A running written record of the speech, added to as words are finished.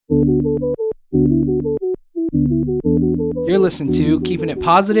You're listening to Keeping It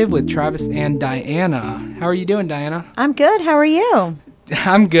Positive with Travis and Diana. How are you doing, Diana? I'm good. How are you?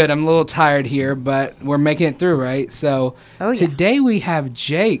 I'm good. I'm a little tired here, but we're making it through, right? So today we have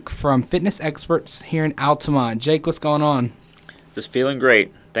Jake from Fitness Experts here in Altamont. Jake, what's going on? Just feeling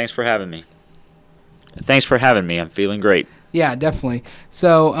great. Thanks for having me. I'm feeling great. Yeah, definitely.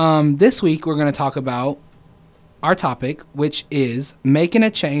 So this week we're going to talk about our topic, which is making a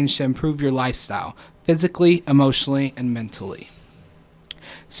change to improve your lifestyle, physically, emotionally, and mentally.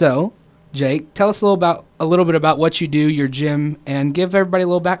 So, Jake, tell us a little bit about what you do, your gym, and give everybody a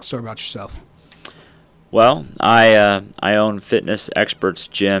little backstory about yourself. Well, I own Fitness Experts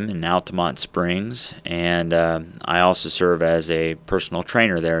Gym in Altamont Springs, and I also serve as a personal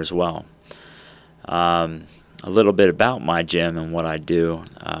trainer there as well. A little bit about my gym and what I do.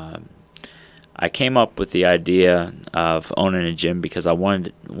 I came up with the idea of owning a gym because I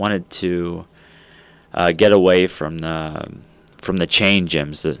wanted to get away from the chain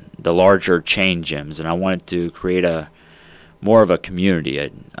gyms, the larger chain gyms, and I wanted to create more of a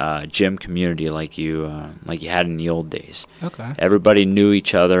community, a gym community like you had in the old days. Okay. Everybody knew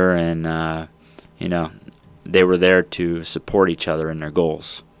each other, and they were there to support each other in their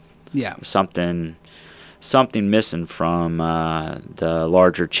goals. Yeah. Something missing from the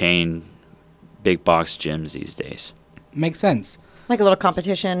larger chain big box gyms these days. Makes sense. Like a little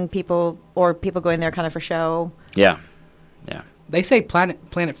competition, people going there kind of for show. Yeah. They say Planet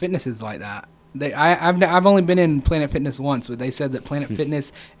Fitness is like that. I've only been in Planet Fitness once, but they said that Planet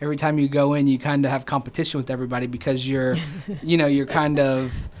Fitness, every time you go in, you kind of have competition with everybody because you're kind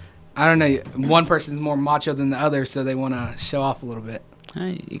of, I don't know, one person's more macho than the other, so they want to show off a little bit.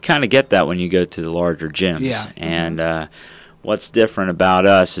 You kind of get that when you go to the larger gyms. Yeah. And what's different about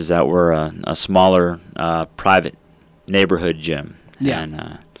us is that we're a smaller private neighborhood gym. Yeah.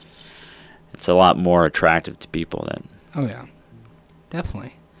 And it's a lot more attractive to people. Oh, yeah.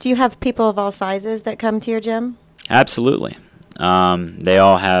 Definitely. Do you have people of all sizes that come to your gym? Absolutely. They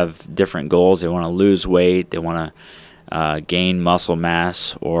all have different goals. They want to lose weight. They want to gain muscle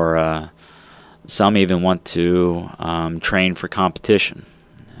mass, or some even want to train for competition.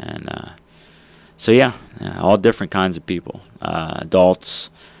 And all different kinds of people,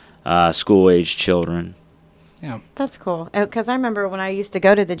 adults, school-age children. Yeah. That's cool. Because I remember when I used to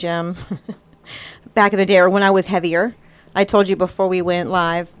go to the gym back in the day, or when I was heavier. I told you before we went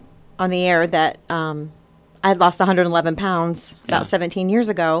live on the air that I'd lost 111 pounds about 17 years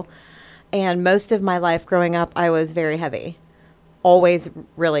ago. And most of my life growing up, I was very heavy. Always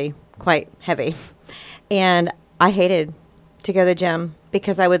really quite heavy. And I hated to go to the gym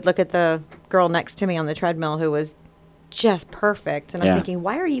because I would look at the girl next to me on the treadmill who was just perfect. And I'm thinking,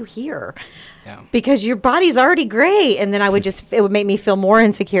 why are you here? Yeah. Because your body's already great. And then it would make me feel more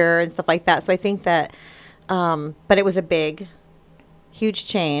insecure and stuff like that. So I think that, but it was a huge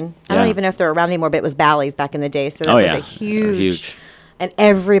chain. I don't even know if they're around anymore, but it was Bally's back in the day. So that was a huge. And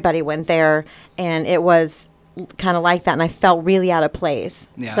everybody went there, and it was kind of like that. And I felt really out of place.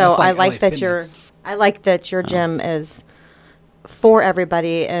 Yeah, so I like that your gym is for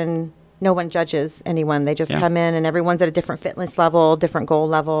everybody, and no one judges anyone. They just come in, and everyone's at a different fitness level, different goal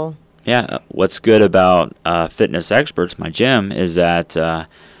level. Yeah. What's good about Fitness Experts, my gym, is that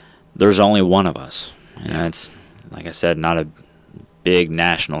there's only one of us. And it's, like I said, not a big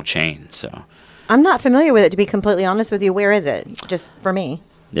national chain. So I'm not familiar with it, to be completely honest with you. Where is it? Just for me.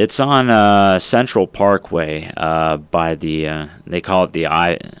 It's on Central Parkway by they call it the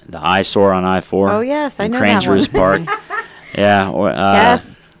eyesore on I-4. Oh, yes, I know Cranger's that one. Park. Yeah.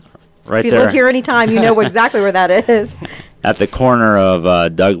 Yes. Right there. If you live here anytime, you know exactly where that is. At the corner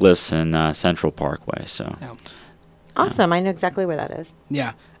of Douglas and Central Parkway. So. Yeah. Awesome. I know exactly where that is.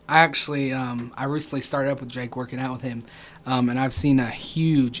 Yeah. I actually, I recently started up with Jake, working out with him, and I've seen a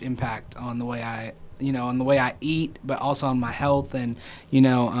huge impact on the way I eat, but also on my health, and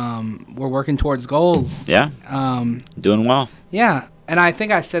we're working towards goals. Yeah. Doing well. Yeah, and I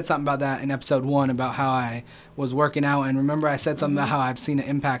think I said something about that in episode 1 about how I was working out, and remember I said something about how I've seen an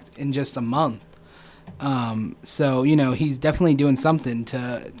impact in just a month. So he's definitely doing something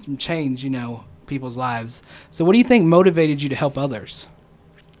to change people's lives. So what do you think motivated you to help others?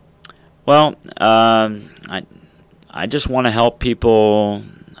 Well, I just want to help people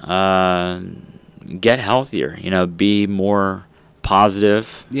get healthier, be more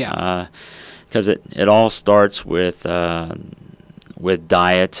positive. Yeah. Because it all starts with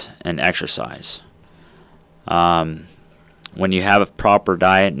diet and exercise. When you have a proper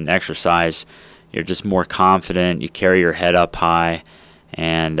diet and exercise, you're just more confident. You carry your head up high,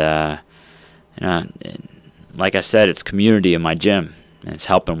 and like I said, it's community in my gym. and it's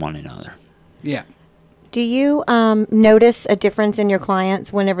helping one another. Yeah. Do you notice a difference in your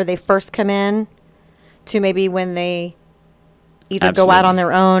clients whenever they first come in to maybe when they either go out Absolutely. on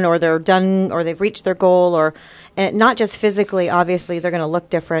their own or they're done or they've reached their goal or and not just physically, obviously they're going to look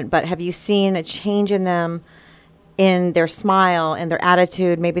different, but have you seen a change in them in their smile and their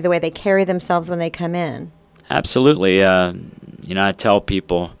attitude, maybe the way they carry themselves when they come in? Absolutely. You know, I tell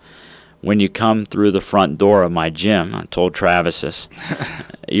people when you come through the front door of my gym, I told Travis this,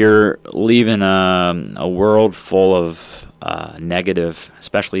 you're leaving a world full of negative,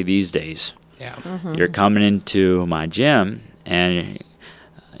 especially these days. Yeah. You're coming into my gym and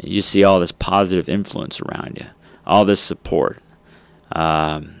you see all this positive influence around you, all this support.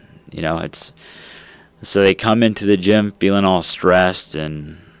 You know, so they come into the gym feeling all stressed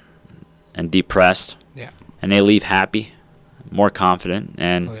and depressed, Yeah. and they leave happy, more confident.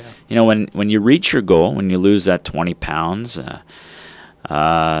 And Oh, yeah. you know, when you reach your goal, when you lose that 20 pounds, you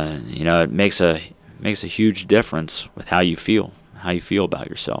know, it makes a huge difference with how you feel about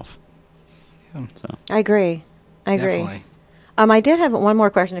yourself. Yeah. So I agree. Definitely. I did have one more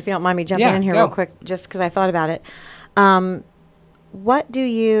question, if you don't mind me jumping Yeah, in here go. real quick, just because I thought about it. What do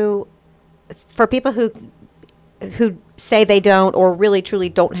you, for people who say they don't or really truly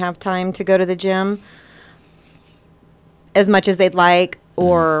don't have time to go to the gym as much as they'd like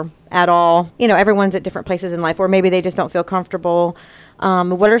or at all, you know, everyone's at different places in life, or maybe they just don't feel comfortable.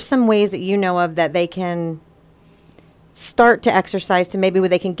 What are some ways that you know of that they can start to exercise to maybe where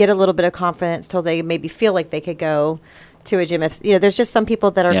they can get a little bit of confidence till they maybe feel like they could go to a gym? If you know, there's just some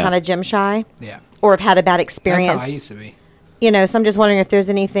people that are Yeah. kind of gym shy Yeah. or have had a bad That's experience. how I used to be. You know, so I'm just wondering if there's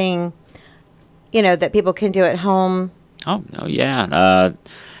anything, you know, that people can do at home. Oh yeah.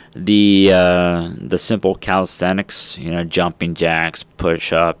 The simple calisthenics, you know, jumping jacks,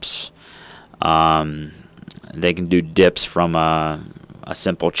 push-ups. They can do dips from a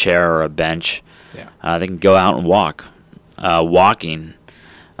simple chair or a bench. Yeah. They can go out and walk. Walking,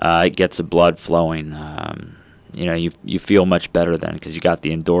 it gets the blood flowing. You know, you feel much better then because you got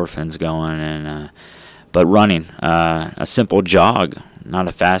the endorphins going. And but running, a simple jog, not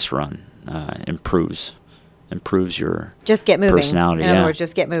a fast run, improves your Just get moving. personality. In Yeah. other words,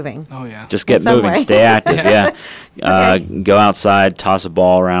 just get moving. Oh, yeah. Just get some moving, way. stay active. Yeah, Okay. Go outside, toss a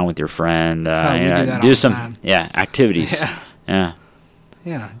ball around with your friend. Oh, we you know, do that all do the some time. activities. Yeah. Yeah.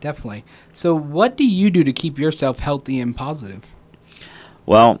 Yeah, definitely. So what do you do to keep yourself healthy and positive?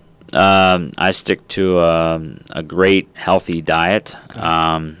 Well, I stick to a great healthy diet.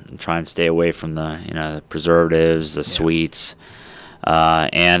 Try and stay away from the preservatives, the sweets,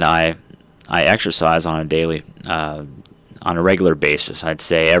 and I exercise on a regular basis. I'd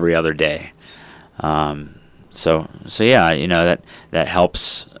say every other day. So yeah, that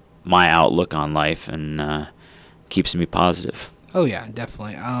helps my outlook on life and keeps me positive. Oh, yeah,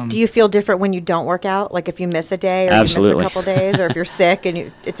 definitely. Do you feel different when you don't work out? Like if you miss a day or Absolutely. you miss a couple days or if you're sick and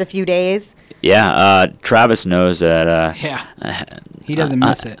it's a few days? Yeah, Travis knows that. Yeah. He doesn't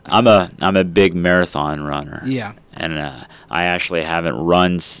miss it. I'm a big marathon runner. Yeah. And I actually haven't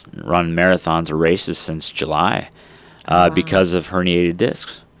run marathons or races since July because of herniated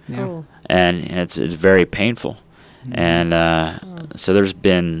discs, Yeah. Ooh. and it's very painful. And so there's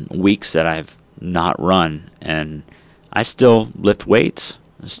been weeks that I've not run, and I still lift weights,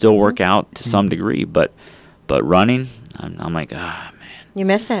 still work out to some degree, but running, I'm like, man. You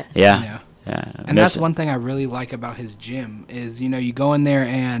miss it. Yeah. Yeah. Yeah. And that's one thing I really like about his gym is, you go in there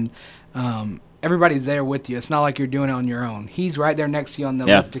and everybody's there with you. It's not like you're doing it on your own. He's right there next to you on the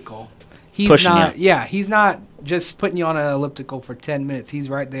Yeah. elliptical. He's Pushing not, you. yeah, he's not just putting you on an elliptical for 10 minutes. He's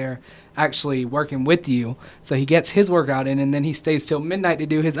right there actually working with you. So he gets his workout in, and then he stays till midnight to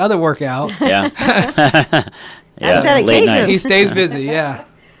do his other workout. Yeah. That's late dedication. nights. He stays busy, yeah.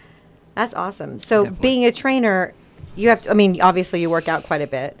 That's awesome. So Definitely. being a trainer, you have to, I mean, obviously you work out quite a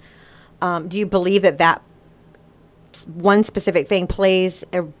bit. Do you believe that one specific thing plays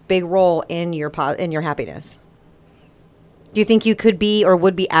a big role in your happiness? Do you think you could be or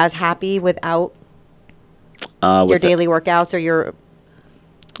would be as happy without your With the- daily workouts or your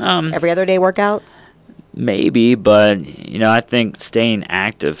every other day workouts? Maybe, but I think staying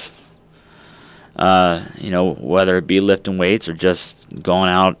active, whether it be lifting weights or just going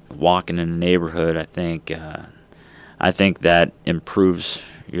out walking in the neighborhood, I think that improves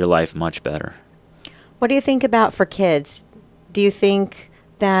your life much better. What do you think about for kids? Do you think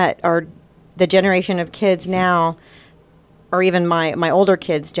that, or the generation of kids now, or even my older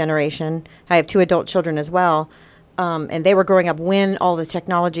kids' generation, I have 2 adult children as well, and they were growing up when all the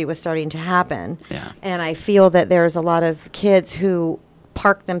technology was starting to happen. Yeah. And I feel that there's a lot of kids who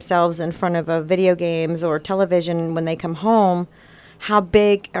park themselves in front of video games or television when they come home, how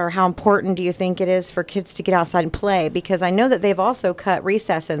big or how important do you think it is for kids to get outside and play? Because I know that they've also cut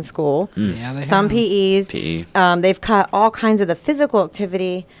recess in school. Yeah, they Some have. PEs. PE. They've cut all kinds of the physical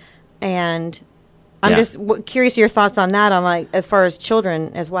activity, and I'm Yeah. just curious your thoughts on that, on like as far as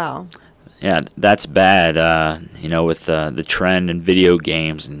children as well. Yeah, that's bad. With the trend in video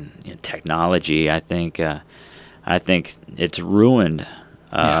games and technology, I think it's ruined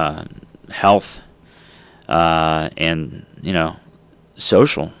health and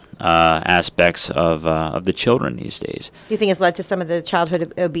social aspects of the children these days. Do you think it's led to some of the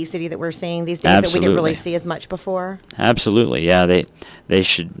childhood obesity that we're seeing these days that we didn't really Absolutely. see as much before? Absolutely, yeah.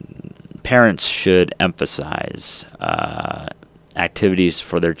 Parents should emphasize activities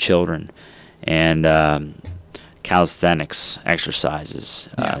for their children and calisthenics exercises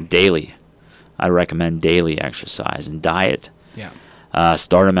daily. I recommend daily exercise and diet. Yeah.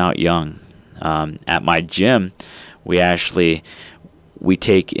 Start them out young. At my gym, we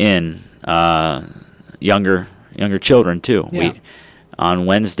take in younger children too. Yeah. On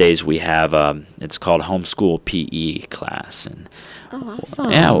Wednesdays we have it's called homeschool PE class, and Oh, awesome.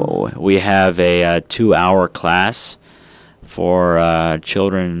 yeah, we have a 2-hour class for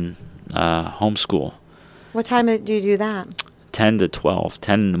children homeschool, What time do you do that? 10 to 12,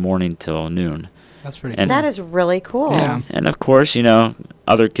 10 in the morning till noon. That's pretty And cool. That is really cool. Yeah. And of course,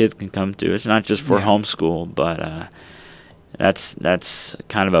 other kids can come too. It's not just for Yeah. homeschool, but that's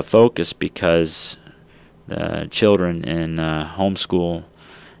kind of a focus because the children in homeschool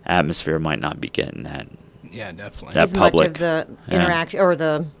atmosphere might not be getting that. Yeah, definitely. That As public, much of the yeah. interaction or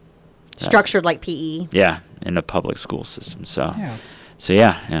the structured like PE. Yeah, in the public school system. So, Yeah. so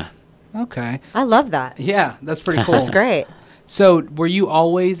yeah. Okay. I love that. Yeah, that's pretty cool. That's great. So, were you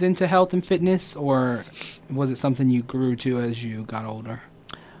always into health and fitness, or was it something you grew to as you got older?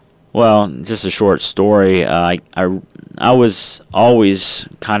 Well, just a short story. I was always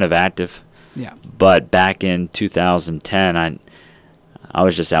kind of active, Yeah. but back in 2010, I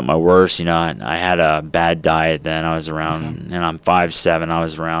was just at my worst. I had a bad diet then. I was around, and I'm 5'7". I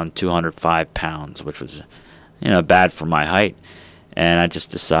was around 205 pounds, which was, bad for my height. And I just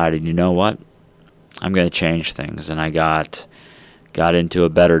decided, you know what, I'm going to change things. And I got into a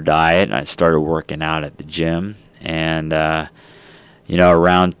better diet. And I started working out at the gym. And,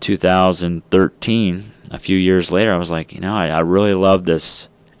 around 2013, a few years later, I was like, I really love this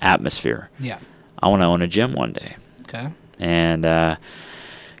atmosphere. Yeah. I want to own a gym one day. Okay. And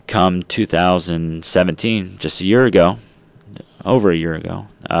come 2017, just over a year ago,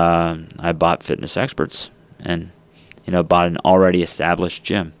 I bought Fitness Experts and, bought an already established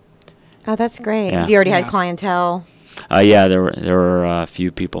gym. Oh, that's great. Yeah. You already Yeah. had clientele. Yeah, there were a few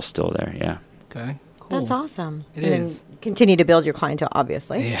people still there, yeah. Okay. Cool. That's awesome. It And then is. continue to build your clientele,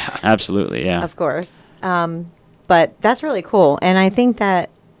 obviously. Yeah. Absolutely, yeah. Of course. But that's really cool. And I think that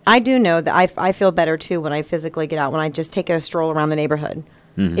I do know that I feel better too when I physically get out, when I just take a stroll around the neighborhood,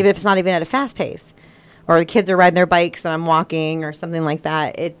 Mhm. even if it's not even at a fast pace, or the kids are riding their bikes and I'm walking or something like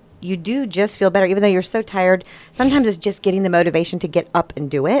that. You do just feel better, even though you're so tired. Sometimes it's just getting the motivation to get up and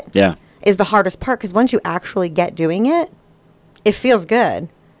do it Yeah, is the hardest part, because once you actually get doing it, it feels good.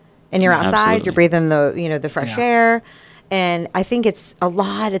 And you're outside, Absolutely. you're breathing the fresh Yeah. air. And I think it's a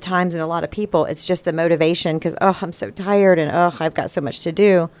lot of times and a lot of people, it's just the motivation because, I'm so tired and, I've got so much to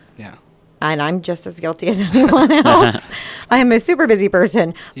do. Yeah. And I'm just as guilty as anyone else. I am a super busy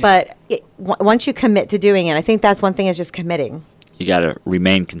person. Yeah. But once you commit to doing it, I think that's one thing, is just committing. you got to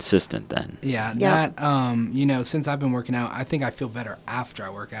remain consistent then. Yeah, Yeah. that since I've been working out, I think I feel better after I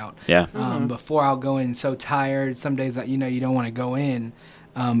work out. Yeah. Before I'll go in so tired. Some days that you don't want to go in,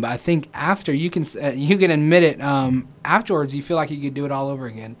 but I think after you can admit it. Afterwards, you feel like you could do it all over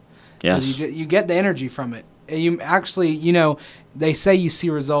again. 'Cause Yes. you get the energy from it. And you actually, they say you see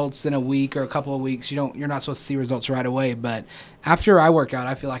results in a week or a couple of weeks. You're not supposed to see results right away, but after I work out,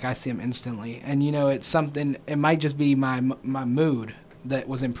 I feel like I see them instantly. And it's something. It might just be my mood that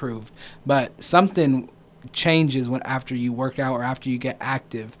was improved, but something changes after you work out or after you get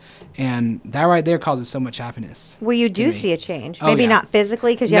active, and that right there causes so much happiness. Well, you to do me. see a change. Oh, Maybe yeah. not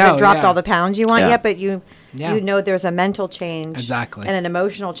physically because you No, haven't dropped yeah. all the pounds you want Yeah. yet, but you Yeah. know there's a mental change. Exactly. And an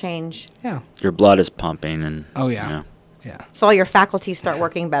emotional change. Yeah. Your blood is pumping and Oh yeah. Yeah. So all your faculties start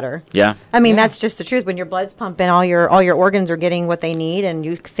working better. Yeah. I mean, Yeah. that's just the truth. When your blood's pumping, all your organs are getting what they need, and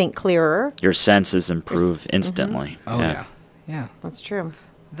you think clearer. Your senses improve instantly. Oh yeah. Yeah. That's true.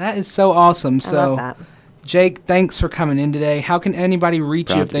 That is so awesome. I So, love that. Jake, thanks for coming in today. How can anybody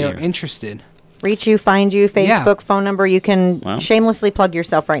reach you Proud if to they be are here. interested? Reach you, find you, Yeah. Facebook, phone number. You can Wow. shamelessly plug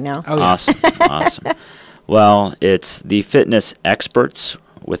yourself right now. Oh yeah. Awesome. Awesome. Well, it's the Fitness Experts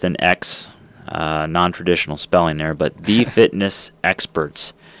with an X non-traditional spelling there, but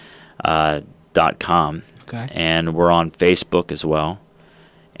thefitnessexperts.com. Okay. And we're on Facebook as well.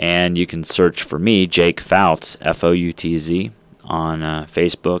 And you can search for me, Jake Foutz, Foutz, on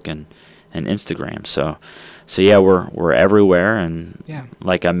Facebook and Instagram. So yeah, we're everywhere. And Yeah.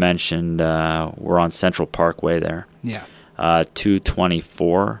 like I mentioned, we're on Central Parkway there. Yeah.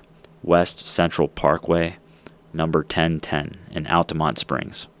 224 West Central Parkway, number 1010 in Altamont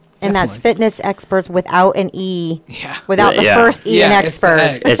Springs. And that's Definitely. fitness experts without an E. Yeah. Without the Yeah. first E in Yeah, it's the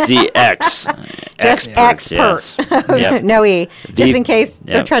experts. X. It's the X. Just Experts, expert. yes. Yep. No E. Just The- in case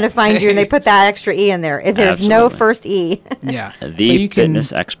they're yep. trying to find you and they put that extra E in there. If there's no Absolutely. first E. Yeah. So you can-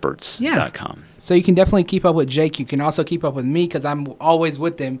 Thefitnessexperts.com. So you can definitely keep up with Jake. You can also keep up with me because I'm always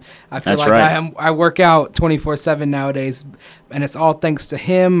with him. I feel That's like right. I work out 24/7 nowadays, and it's all thanks to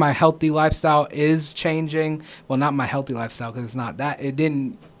him. My healthy lifestyle is changing. Well, not my healthy lifestyle because it's not that.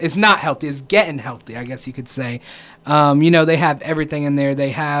 It's not healthy. It's getting healthy, I guess you could say. They have everything in there. They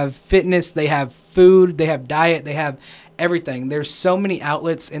have fitness. They have food. They have diet. They have everything. There's so many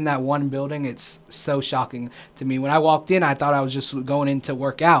outlets in that one building. It's so shocking to me. When I walked in, I thought I was just going in to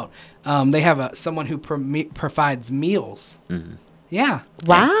work out. They have someone who provides meals. Mm-hmm. Yeah.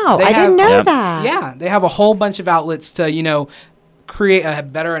 Wow. They I have- didn't know Yep. that. Yeah. They have a whole bunch of outlets to, create a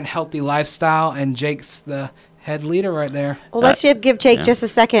better and healthy lifestyle. And Jake's the head leader right there. Well, let's give Jake yeah. just a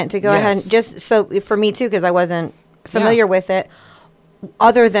second to go ahead Yes. and just so for me too, because I wasn't familiar with it.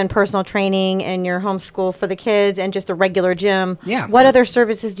 Other than personal training and your homeschool for the kids and just a regular gym, Yeah. what other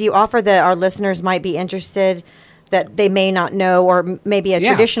services do you offer that our listeners might be interested that they may not know or maybe a Yeah.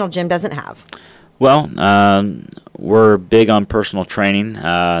 traditional gym doesn't have? Well, we're big on personal training.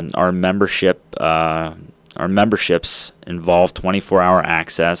 Our memberships involve 24-hour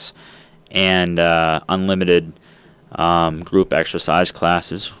access and unlimited group exercise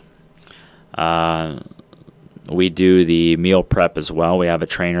classes. We do the meal prep as well. We have a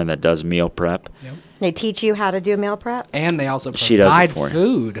trainer that does meal prep. Yep. They teach you how to do meal prep And they also She does it provide for you.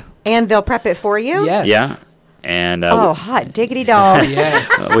 food. and they'll prep it for you? Yes. Yeah. And Oh, hot diggity dog.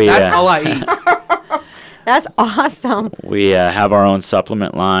 Yes. We, That's uh, all I eat. That's awesome. we have our own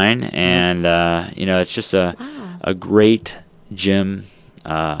supplement line, and it's just a great gym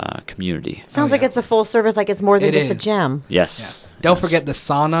community. Sounds Oh, like yeah. it's a full service, like it's more than It just a is. gym. Yes. Yeah. Don't forget the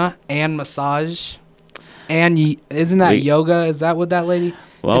sauna and massage. And isn't that We- yoga? Is that what that lady?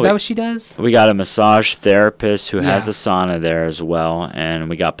 Well, is that we- what she does? We got a massage therapist who has Yeah. a sauna there as well, and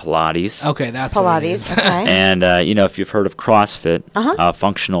we got Pilates. Okay, that's what it is. Pilates. Okay. And if you've heard of CrossFit, Uh-huh.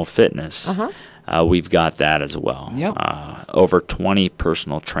 functional fitness, we've got that as well. Yep. Over 20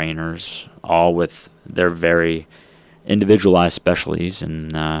 personal trainers, all with their very individualized specialties,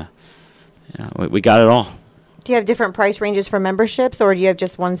 and we got it all. Do you have different price ranges for memberships, or do you have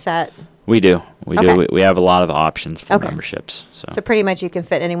just one set? We do. We Okay. do. We have a lot of options for Okay. memberships. So, So pretty much you can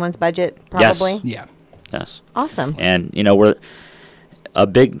fit anyone's budget, Yes. probably. Yeah. yes. Awesome. And we're a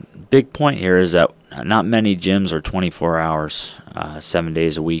big point here is that not many gyms are 24 hours, 7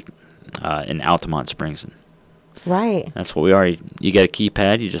 days a week in Altamont Springs. Right. That's what we are. You get a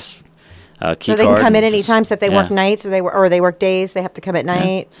keypad. You just key So they can card come in and any just- time. So if they work yeah. nights or they work days, they have to come at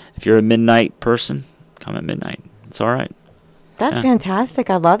night. If you're a midnight person, come at midnight. It's all right. That's Yeah. fantastic.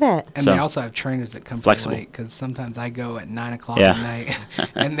 I love it. And So- they also have trainers that come Flexible. late because sometimes I go at 9 o'clock Yeah. at night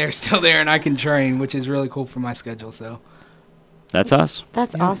and they're still there and I can train, which is really cool for my schedule. So, That's us.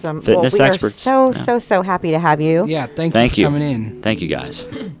 That's Yeah. awesome. Fitness well, we experts. are Yeah. so happy to have you. yeah, thank Thank you you. for coming in. Thank you, guys.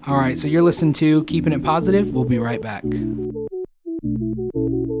 All right, so you're listening to Keeping It Positive. We'll be right back.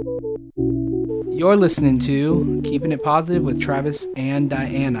 You're listening to Keeping It Positive with Travis and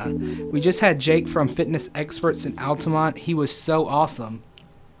Diana. We just had Jake from Fitness Experts in Altamont. He was so awesome.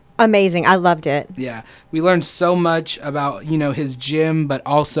 Amazing. I loved it. Yeah, we learned so much about, his gym, but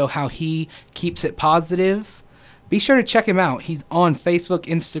also how he keeps it positive. Be sure to check him out. He's on Facebook,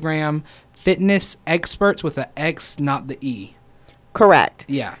 Instagram, Fitness Experts with the X, not the E. Correct.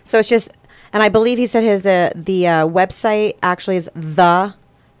 Yeah. So it's just, and I believe he said his the website actually is the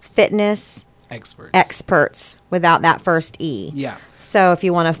Fitness Experts. Experts without that first E. Yeah. So if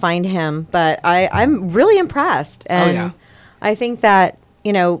you want to find him, but I'm really impressed, and yeah. I think that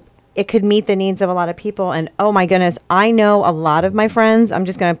it could meet the needs of a lot of people. And oh my goodness, I know a lot of my friends. I'm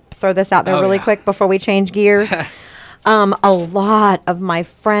just going to throw this out there Oh, really yeah. quick before we change gears. A lot of my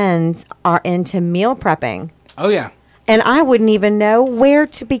friends are into meal prepping, Oh, yeah. and I wouldn't even know where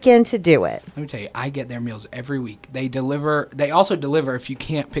to begin to do it. Let me tell you, I get their meals every week. They also deliver if you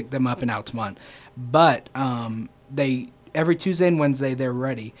can't pick them up in Altamont. But every Tuesday and Wednesday they're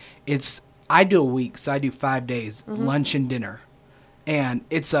ready. I do a week, so I do 5 days, lunch and dinner. and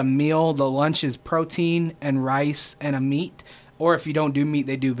it's a meal. The lunch is protein and rice and a meat, or if you don't do meat,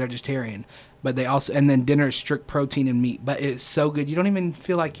 they do vegetarian. But they also, and then dinner is strict protein and meat. But it's so good. You don't even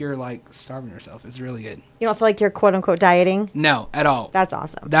feel like you're like starving yourself. It's really good. You don't feel like you're quote unquote dieting? No, at all. That's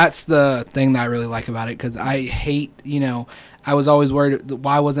awesome. That's the thing that I really like about it, because I hate, I was always worried,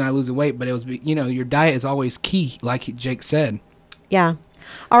 why wasn't I losing weight? But it was, your diet is always key, like Jake said. Yeah.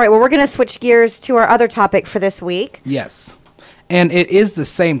 All right. Well, we're going to switch gears to our other topic for this week. Yes. And it is the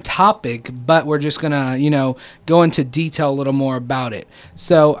same topic, but we're just going to, go into detail a little more about it.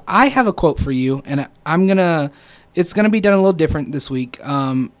 So I have a quote for you, and it's going to be done a little different this week.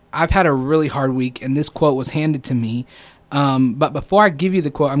 I've had a really hard week, and this quote was handed to me. But before I give you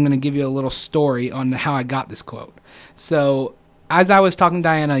the quote, I'm going to give you a little story on how I got this quote. So as I was talking to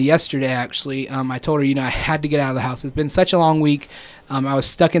Diana yesterday, actually, I told her, I had to get out of the house. It's been such a long week. I was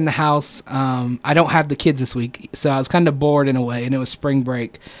stuck in the house. I don't have the kids this week, so I was kind of bored in a way, and it was spring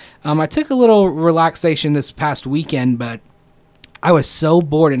break. I took a little relaxation this past weekend, but I was so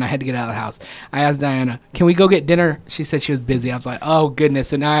bored and I had to get out of the house. I asked Diana, can we go get dinner? She said she was busy. I was like, oh,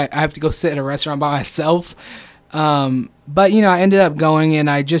 goodness, and now I have to go sit at a restaurant by myself. But, I ended up going, and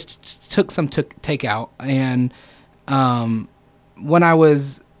I just took some takeout, and when I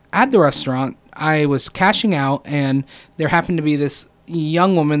was at the restaurant, I was cashing out, and there happened to be this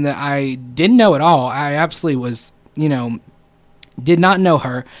young woman that I didn't know at all. I absolutely was, did not know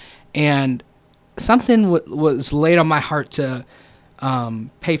her, and something was laid on my heart to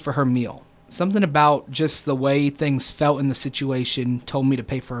pay for her meal. Something about just the way things felt in the situation told me to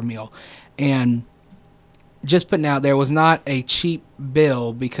pay for her meal. And just putting out there, was not a cheap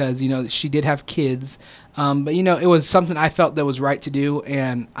bill, because, she did have kids. But it was something I felt that was right to do,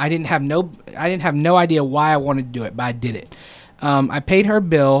 and I didn't have no idea why I wanted to do it, but I did it. I paid her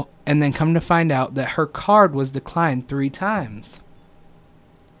bill, and then come to find out that her card was declined 3 times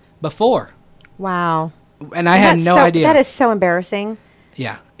before. Wow. And I had no idea. That is so embarrassing.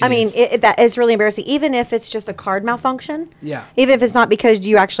 Yeah. I mean, that is really embarrassing, even if it's just a card malfunction. Yeah. Even if it's not because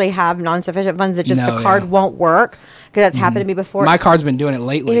you actually have non-sufficient funds, it's just the card won't work, because that's happened to me before. My card's been doing it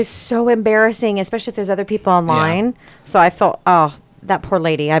lately. It is so embarrassing, especially if there's other people online. Yeah. So I felt, that poor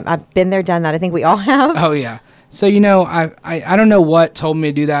lady. I've been there, done that. I think we all have. Oh, yeah. So, I don't know what told me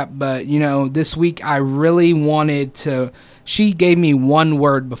to do that, but, this week I really wanted to. She gave me one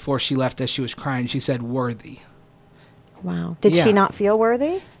word before she left as she was crying. She said, worthy. Wow. Did she not feel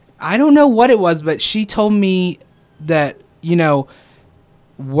worthy? I don't know what it was, but she told me that,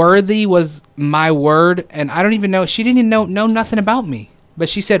 worthy was my word, and I don't even know. She didn't even know nothing about me, but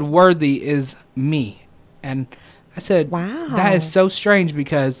she said worthy is me. And I said, wow, that is so strange,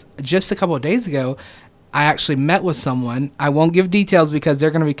 because just a couple of days ago, I actually met with someone. I won't give details because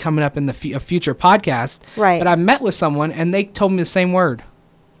they're going to be coming up in a future podcast. Right. But I met with someone, and they told me the same word.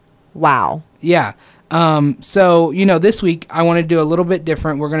 Wow. Yeah. So, this week I want to do a little bit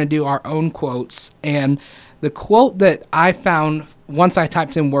different. We're going to do our own quotes. And the quote that I found once I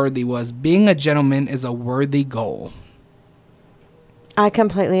typed in worthy was, being a gentleman is a worthy goal. I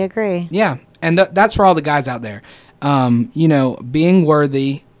completely agree. Yeah. And that's for all the guys out there. Being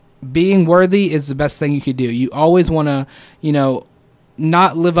worthy is the best thing you could do. You always want to,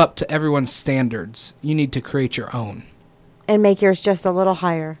 not live up to everyone's standards. You need to create your own. And make yours just a little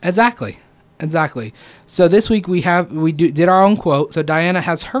higher. Exactly. So this week we did our own quote. So Diana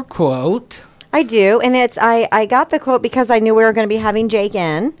has her quote. I do, and it's I got the quote because I knew we were going to be having Jake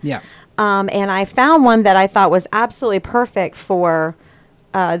in. Yeah. And I found one that I thought was absolutely perfect for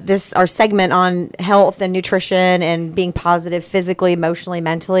our segment on health and nutrition and being positive physically, emotionally,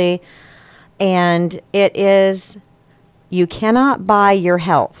 mentally. And it is, you cannot buy your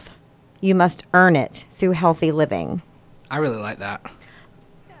health. You must earn it through healthy living. I really like that.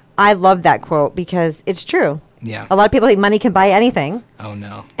 I love that quote because it's true. Yeah. A lot of people think money can buy anything. Oh,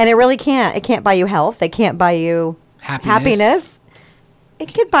 no. And it really can't. It can't buy you health. It can't buy you happiness.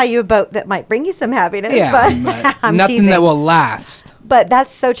 It could buy you a boat that might bring you some happiness. Yeah, but nothing teasing. that will last. But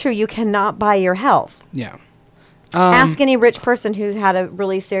that's so true. You cannot buy your health. Yeah. Ask any rich person who's had a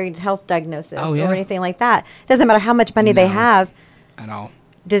really serious health diagnosis or anything like that. It doesn't matter how much money they have. At all.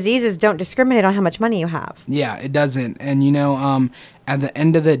 Diseases don't discriminate on how much money you have. Yeah, it doesn't. And, at the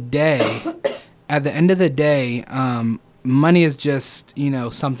end of the day, money is just,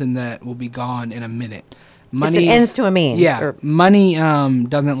 something that will be gone in a minute. Money, it's an ends to a means. Yeah, money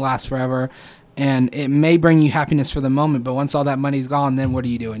doesn't last forever, and it may bring you happiness for the moment, but once all that money's gone, then what are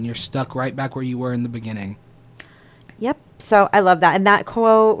you doing? You're stuck right back where you were in the beginning. Yep. So I love that. And that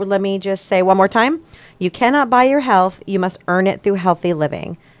quote, let me just say one more time. You cannot buy your health. You must earn it through healthy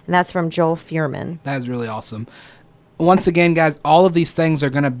living. And that's from Joel Fuhrman. That is really awesome. once again, guys, all of these things are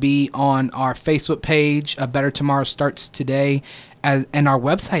going to be on our Facebook page. A Better Tomorrow starts today, and our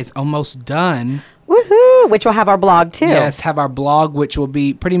website is almost done. Woohoo! Which will have our blog too. Yes, have our blog, which will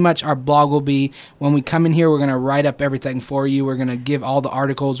be pretty much our blog will be when we come in here. We're going to write up everything for you. We're going to give all the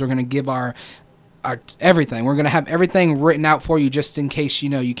articles. We're going to give our everything. We're going to have everything written out for you, just in case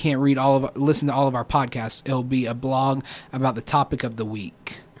you can't listen to all of our podcasts. It'll be a blog about the topic of the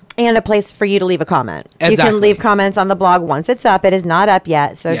week. And a place for you to leave a comment. Exactly. You can leave comments on the blog once it's up. It is not up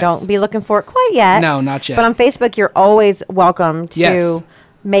yet, so don't be looking for it quite yet. No, not yet. But on Facebook, you're always welcome to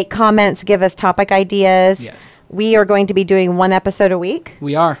make comments, give us topic ideas. Yes. We are going to be doing 1 episode a week.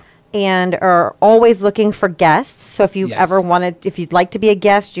 We are. And are always looking for guests. So if you've ever if you'd like to be a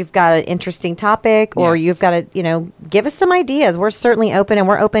guest, you've got an interesting topic, or you've got to, give us some ideas. We're certainly open, and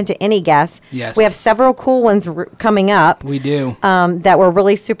we're open to any guests. Yes. We have several cool ones coming up. We do. That we're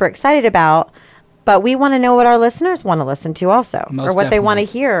really super excited about. But we want to know what our listeners want to listen to also. Most or what definitely. they want to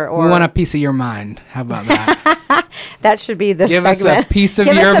hear. Or we want a piece of your mind. How about that? That should be the Give segment. us a piece of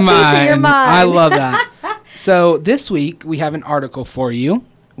your mind. I love that. So this week we have an article for you,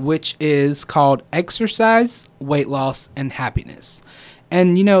 which is called Exercise, Weight Loss, and Happiness.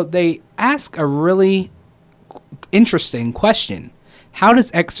 And, they ask a really interesting question. How does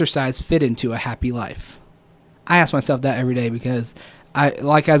exercise fit into a happy life? I ask myself that every day because,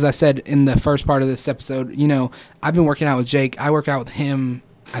 as I said in the first part of this episode, I've been working out with Jake. I work out with him,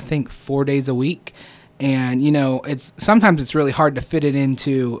 I think, 4 days a week. And, sometimes it's really hard to fit it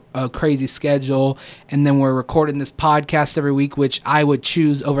into a crazy schedule. And then we're recording this podcast every week, which I would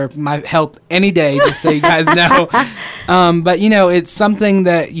choose over my health any day, just so you guys know. But, it's something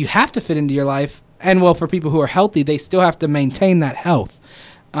that you have to fit into your life. And, well, for people who are healthy, they still have to maintain that health.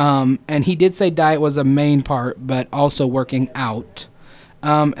 And he did say diet was a main part, but also working out.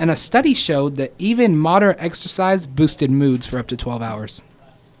 And a study showed that even moderate exercise boosted moods for up to 12 hours.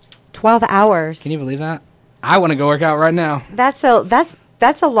 12 hours. Can you believe that? I want to go work out right now. That's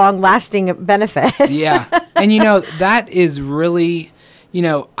a long-lasting benefit. Yeah. And, that is really,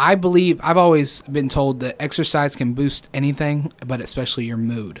 I believe, I've always been told that exercise can boost anything, but especially your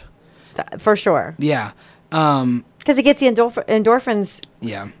mood. For sure. Yeah. Because it gets the endorphins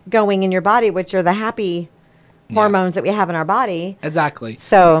going in your body, which are the happy hormones that we have in our body. Exactly.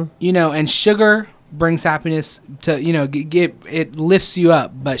 So. And sugar brings happiness to, it lifts you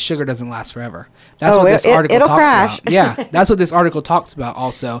up, but sugar doesn't last forever. That's what this article talks about. Yeah, that's what this article talks about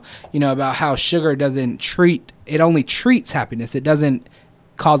also, about how sugar only treats happiness. It doesn't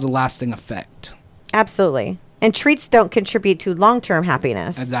cause a lasting effect. Absolutely. And treats don't contribute to long-term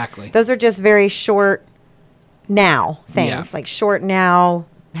happiness. Exactly. Those are just very short now things, like short now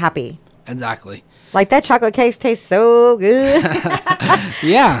happy. Exactly. Like that chocolate cake tastes so good.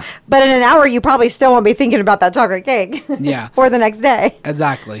 Yeah. But in an hour, you probably still won't be thinking about that chocolate cake. Yeah. Or the next day.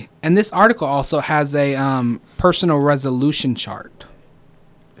 Exactly. And this article also has a personal resolution chart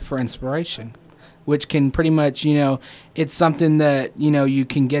for inspiration, which can pretty much, it's something that, you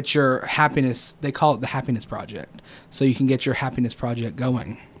can get your happiness. They call it the happiness project. So you can get your happiness project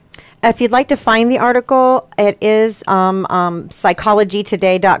going. If you'd like to find the article, it is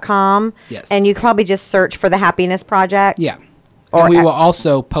psychologytoday.com. Yes. And you can probably just search for the Happiness Project. Yeah. Or we will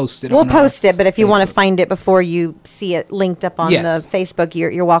also post it. We'll post it, but if you want to find it before you see it linked up on the Facebook,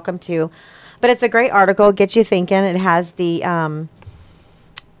 you're welcome to. But it's a great article. It gets you thinking. It has the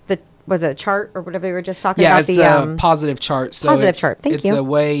was it a chart or whatever we were just talking about? Yeah, it's a positive chart. So positive chart. Thank you. It's a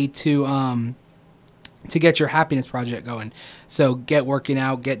way to get your happiness project going. So get working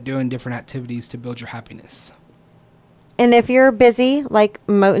out, get doing different activities to build your happiness. And if you're busy, like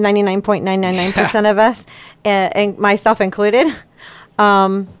 99.999% of us, and myself included,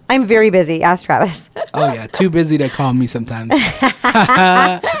 I'm very busy. Ask Travis. Oh, yeah. Too busy to call me sometimes.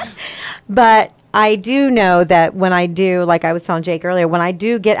 But I do know that when I do, like I was telling Jake earlier, when I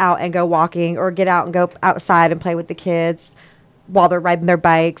do get out and go walking or get out and go outside and play with the kids while they're riding their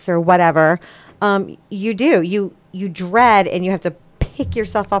bikes or whatever, you dread and you have to pick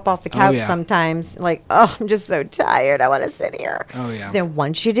yourself up off the couch sometimes. Like, oh, I'm just so tired. I want to sit here. Oh, yeah. Then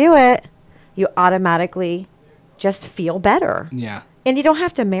once you do it, you automatically just feel better. Yeah. And you don't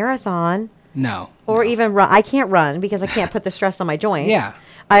have to marathon. No. Or even run. I can't run because I can't put the stress on my joints. Yeah.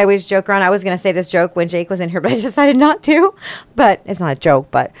 I always joke around. I was going to say this joke when Jake was in here, but I decided not to. But it's not a joke,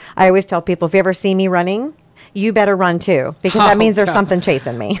 but I always tell people, if you ever see me running, you better run too, because that means there's something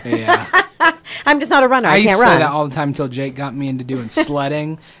chasing me. Yeah. I'm just not a runner. I can't used to run. say that all the time until Jake got me into doing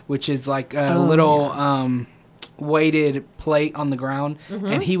sledding, which is like a little, weighted plate on the ground,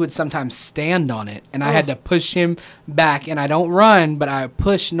 and he would sometimes stand on it, and I had to push him back. And I don't run, but I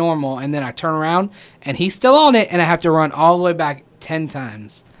push normal, and then I turn around, and he's still on it, and I have to run all the way back 10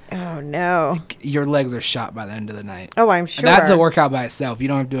 times. Oh, no. Your legs are shot by the end of the night. Oh, I'm sure. That's a workout by itself. You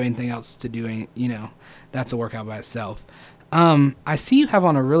don't have to do anything else to do, that's a workout by itself. I see you have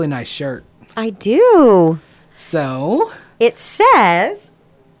on a really nice shirt. I do. So It says,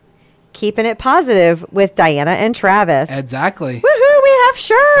 Keeping It Positive with Diana and Travis. exactly. Woohoo, we have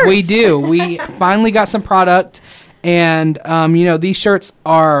shirts. We do. We finally got some product, and these shirts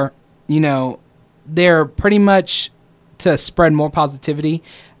are, they're pretty much to spread more positivity,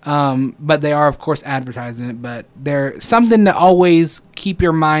 but they are, of course, advertisement. But they're something to always keep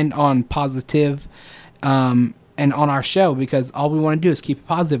your mind on positive, and on our show, because all we want to do is keep it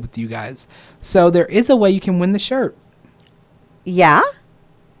positive with you guys. So there is a way you can win the shirt. Yeah?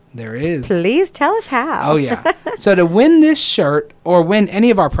 There is. Please tell us how. Oh, yeah. So to win this shirt or win any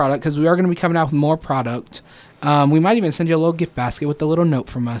of our product, because we are going to be coming out with more product, we might even send you a little gift basket with a little note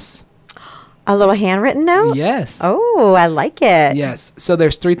from us. A little handwritten note? Yes. Oh, I like it. Yes. So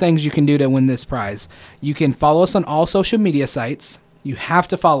there's 3 things you can do to win this prize. You can follow us on all social media sites. You have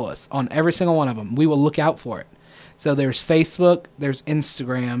to follow us on every single one of them. We will look out for it. So there's Facebook, there's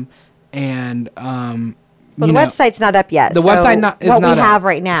Instagram, and Well, the website's not up yet. the so website is not what we up. have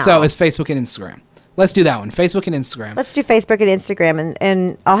right now. So it's Facebook and Instagram. Let's do that one. Facebook and Instagram. Let's do Facebook and Instagram,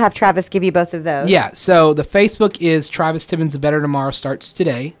 and I'll have Travis give you both of those. Yeah. So the Facebook is Travis Timmons, A Better Tomorrow starts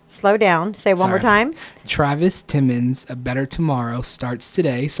today. Slow down. Say it one more Sorry. time. Travis Timmons, A Better Tomorrow starts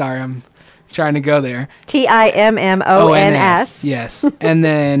today. Sorry, I'm trying to go there. TIMMONS. Yes. And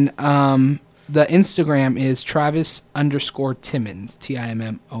then the Instagram is Travis_Timmons,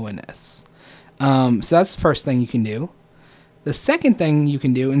 TIMMONS. So that's the first thing you can do. The second thing you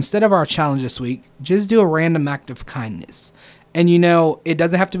can do, instead of our challenge this week, just do a random act of kindness. And it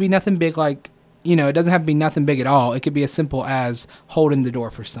doesn't have to be nothing big it doesn't have to be nothing big at all. It could be as simple as holding the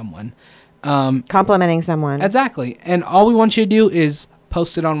door for someone. Complimenting someone. Exactly. And all we want you to do is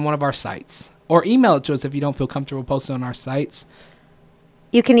post it on one of our sites. Or email it to us if you don't feel comfortable posting on our sites.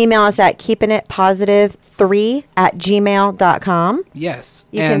 You can email us at keepingitpositive3@gmail.com. Yes.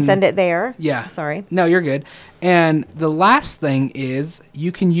 You can send it there. Yeah. Sorry. No, you're good. And the last thing is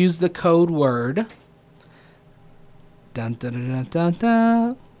you can use the code word. Dun, dun, dun, dun, dun,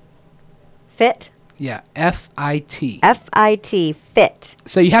 dun. FIT. Yeah. FIT. FIT. FIT.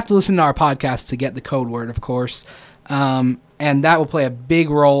 So you have to listen to our podcast to get the code word, of course. And that will play a big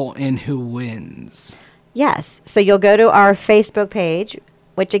role in who wins. Yes. So you'll go to our Facebook page,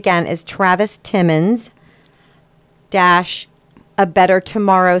 which again is Travis Timmons A Better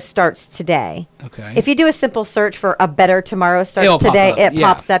Tomorrow Starts Today. Okay. If you do a simple search for A Better Tomorrow Starts It'll pop Today, up, it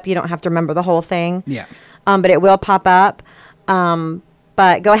yeah. pops up. You don't have to remember the whole thing. Yeah. But it will pop up.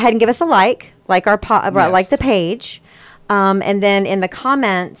 But go ahead and give us a like our like the page. And then in the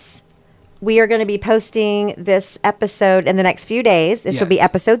comments, we are going to be posting this episode in the next few days. This will be Yes.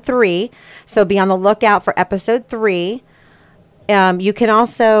 episode 3. So be on the lookout for episode 3. You can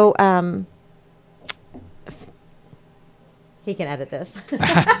also, he can edit this.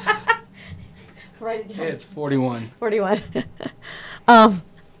 Write it down. It's 41. 41.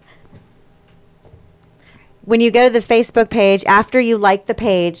 When you go to the Facebook page, after you like the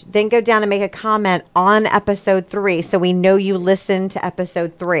page, then go down and make a comment on episode 3 so we know you listened to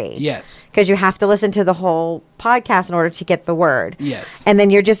episode 3. Yes. Because you have to listen to the whole podcast in order to get the word. Yes. And then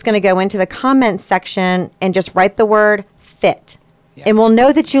you're just going to go into the comments section and just write the word FIT. Yeah. And we'll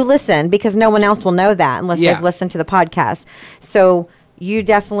know that you listened because no one else will know that unless Yeah. they've listened to the podcast. So you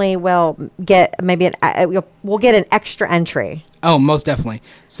definitely will get we'll get an extra entry. Oh, most definitely.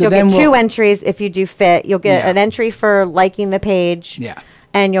 So You'll then get 2 entries if you do FIT. You'll get Yeah. an entry for liking the page. Yeah.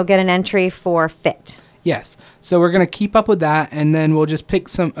 And you'll get an entry for FIT. Yes. So we're going to keep up with that, and then we'll just pick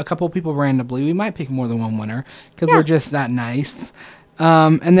a couple of people randomly. We might pick more than one winner because Yeah. we're just that nice.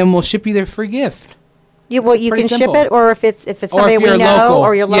 And then we'll ship you their free gift. You Pretty can simple. ship it, or if it's somebody we you're know local.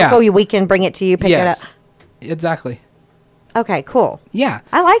 or you're local, Yeah. we can bring it to you, pick Yes. it up. Exactly. Okay, cool. Yeah.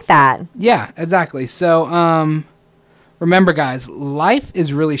 I like that. Yeah, exactly. So, remember, guys, life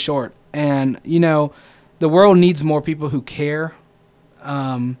is really short, and the world needs more people who care.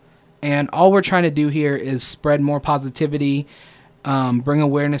 And all we're trying to do here is spread more positivity, bring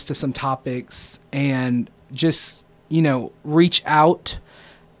awareness to some topics, and just reach out.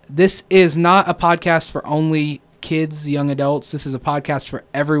 This is not a podcast for only kids, young adults. This is a podcast for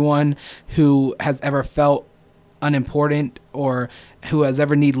everyone who has ever felt unimportant or who has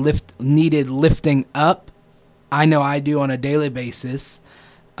ever needed lifting up. I know I do on a daily basis.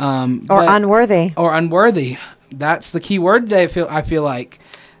 Or unworthy. Or unworthy. That's the key word today. I feel like.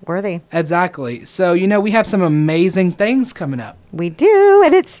 Worthy. Exactly. So, we have some amazing things coming up. We do,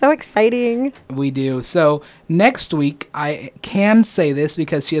 and it's so exciting. We do. So, next week, I can say this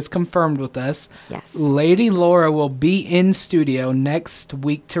because she has confirmed with us. Yes. Lady Laura will be in studio next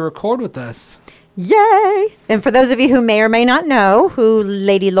week to record with us. Yay! And for those of you who may or may not know who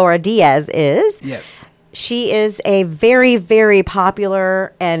Lady Laura Diaz is, yes, she is a very, very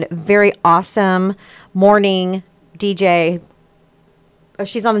popular and very awesome morning DJ.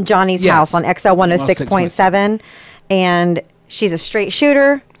 She's on Johnny's House on XL 106.7, and she's a straight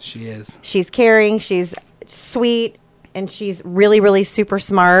shooter. She is. She's caring. She's sweet, and she's really, really super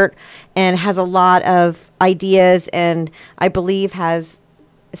smart, and has a lot of ideas, and I believe has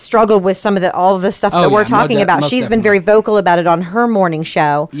struggled with all of the stuff that we're talking about. She's been very vocal about it on her morning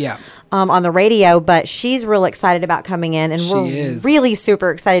show. Yeah. On the radio, but she's real excited about coming in, and we're really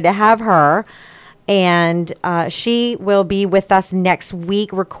super excited to have her. And she will be with us next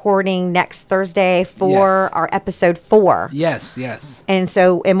week, recording next Thursday for our episode 4. Yes, yes. And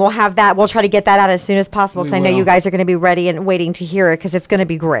we'll have that. We'll try to get that out as soon as possible, because I know you guys are going to be ready and waiting to hear it, because it's going to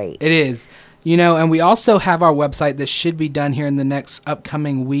be great. It is. And we also have our website that should be done here in the next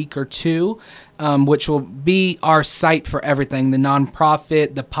upcoming week or two, which will be our site for everything, the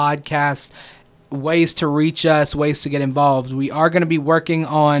nonprofit, the podcast, ways to reach us, ways to get involved. We are going to be working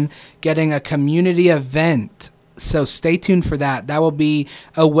on getting a community event, so stay tuned for that. That will be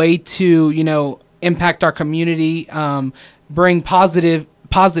a way to, impact our community, bring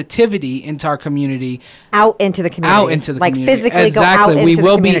positivity into our community. Out into the community. Like community. Physically exactly. Go out into the community. We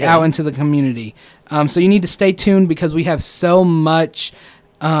will be out into the community. So you need to stay tuned, because we have so much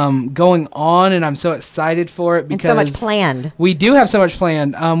going on, and I'm so excited for it, because and so much planned. We do have so much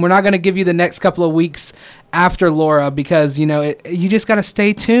planned. We're not going to give you the next couple of weeks after Laura, because you just got to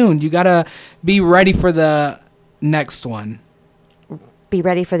stay tuned. You got to be ready for the next one. Be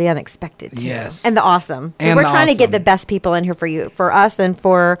ready for the unexpected too. Yes. And the awesome. And we're trying to get the best people in here for us and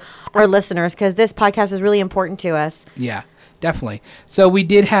for our listeners, because this podcast is really important to us. Yeah, definitely. So we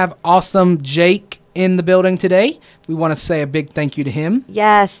did have awesome Jake in the building today. We want to say a big thank you to him.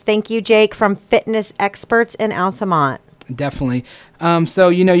 Yes, thank you, Jake, from Fitness Experts in Altamont. Definitely. So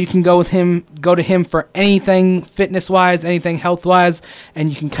you can go to him for anything fitness wise, anything health wise, and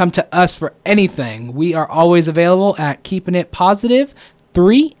you can come to us for anything. We are always available at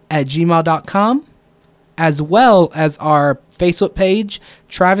keepingitpositive3@gmail.com, as well as our Facebook page,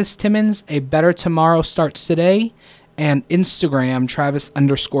 Travis Timmons, A Better Tomorrow Starts Today, and Instagram,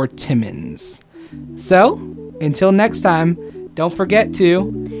 Travis_Timmons. So, until next time, don't forget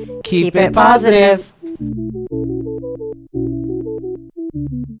to keep it positive.